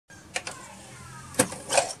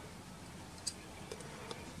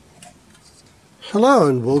Hello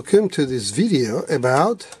and welcome to this video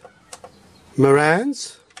about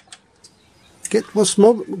Marantz.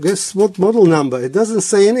 Guess what model number? It doesn't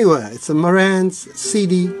say anywhere. It's a Marantz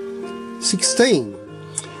CD-16.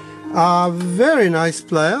 Very nice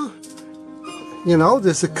player. You know,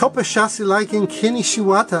 there's a copper chassis like in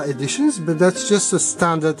Kinishiwata editions, but that's just a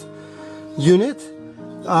standard unit.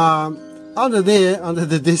 Under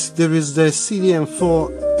the disc, there is the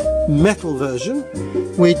CDM-4 Metal version,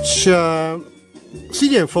 which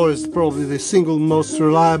CDM-4 is probably the single most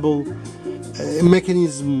reliable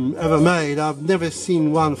mechanism ever made. I've never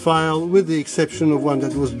seen one fail, with the exception of one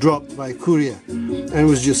that was dropped by courier and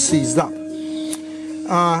was just seized up.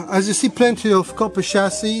 As you see, plenty of copper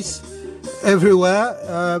chassis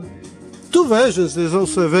everywhere. Two versions. There's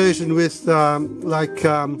also a version with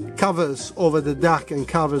covers over the DAC and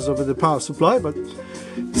covers over the power supply, but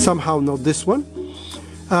somehow not this one.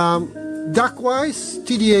 DAC wise,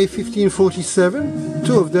 TDA-1547,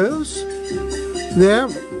 two of those there.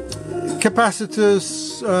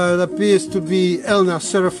 Capacitors appears to be Elna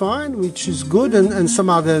Seraphine, which is good, and some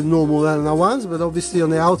other normal Elna ones, but obviously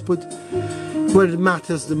on the output where it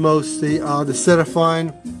matters the most, they are the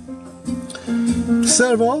Seraphine.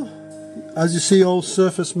 Servo, as you see, all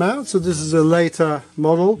surface mount, so this is a later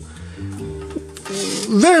model.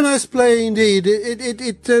 Very nice player indeed.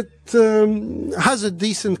 It has a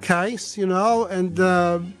decent case, you know, and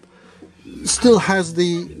still has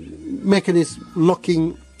the mechanism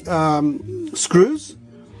locking screws.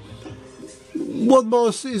 What more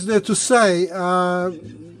is there to say?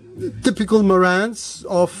 Typical Marantz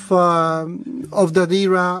of that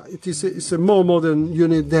era. It's a more modern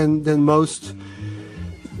unit than most.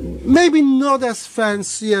 Maybe not as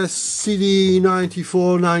fancy as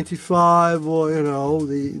CD-94, 95, or you know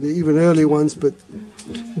the even early ones, but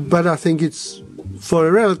I think it's, for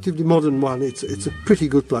a relatively modern one, it's a pretty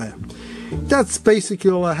good player. That's basically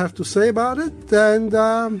all I have to say about it, and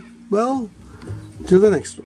well, till the next one.